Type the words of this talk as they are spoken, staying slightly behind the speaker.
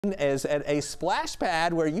Is at a splash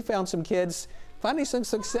pad where you found some kids finding some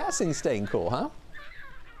success in staying cool, huh?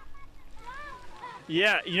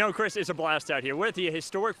 Yeah, you know, Chris, it's a blast out here. We're at the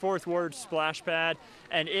historic Fourth Ward splash pad,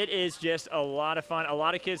 and it is just a lot of fun. A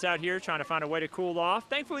lot of kids out here trying to find a way to cool off.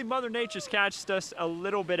 Thankfully, Mother Nature's catched us a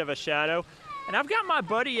little bit of a shadow. And I've got my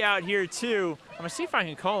buddy out here, too. I'm going to see if I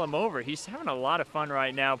can call him over. He's having a lot of fun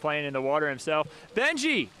right now playing in the water himself.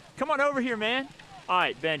 Benji, come on over here, man. All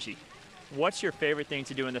right, Benji. What's your favorite thing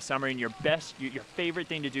to do in the summer and your favorite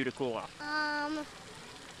thing to do to cool off?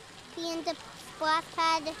 Be in the splash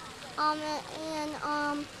pad,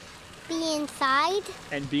 and be inside.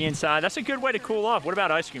 And be inside. That's a good way to cool off. What about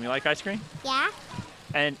ice cream? You like ice cream? Yeah.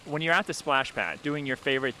 And when you're at the splash pad doing your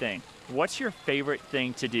favorite thing, what's your favorite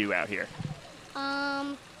thing to do out here?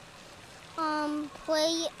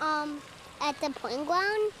 Play at the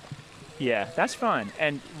playground. Yeah, that's fun.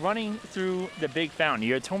 And running through the big fountain.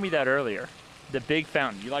 You had told me that earlier. The big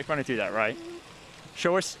fountain. You like running through that, right?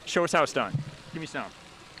 Show us how it's done. Give me some.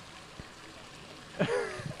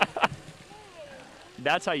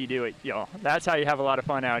 That's how you do it, y'all. That's how you have a lot of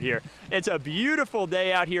fun out here. It's a beautiful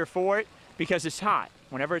day out here for it because it's hot.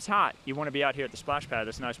 Whenever it's hot, you want to be out here at the splash pad.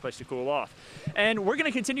 That's a nice place to cool off. And we're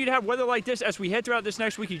going to continue to have weather like this as we head throughout this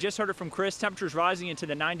next week. You just heard it from Chris. Temperatures rising into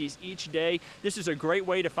the 90s each day. This is a great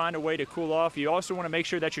way to find a way to cool off. You also want to make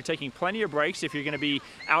sure that you're taking plenty of breaks if you're going to be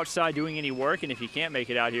outside doing any work. And if you can't make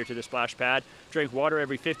it out here to the splash pad, drink water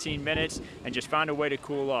every 15 minutes and just find a way to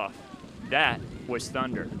cool off. That was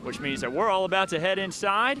thunder, which means that we're all about to head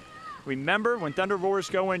inside. Remember, when thunder roars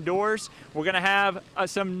go indoors, we're going to have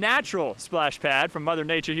some natural splash pad from Mother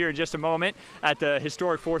Nature here in just a moment at the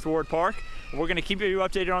historic Fourth Ward Park. We're going to keep you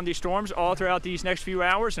updated on these storms all throughout these next few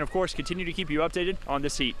hours, and of course, continue to keep you updated on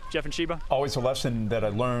this heat. Jeff and Sheba? Always a lesson that I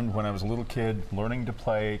learned when I was a little kid learning to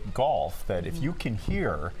play golf, that if you can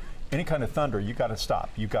hear any kind of thunder, you got to stop.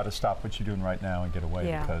 You got to stop what you're doing right now and get away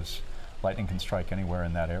because lightning can strike anywhere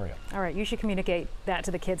in that area. All right, you should communicate that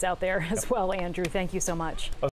to the kids out there as well, Andrew. Thank you so much.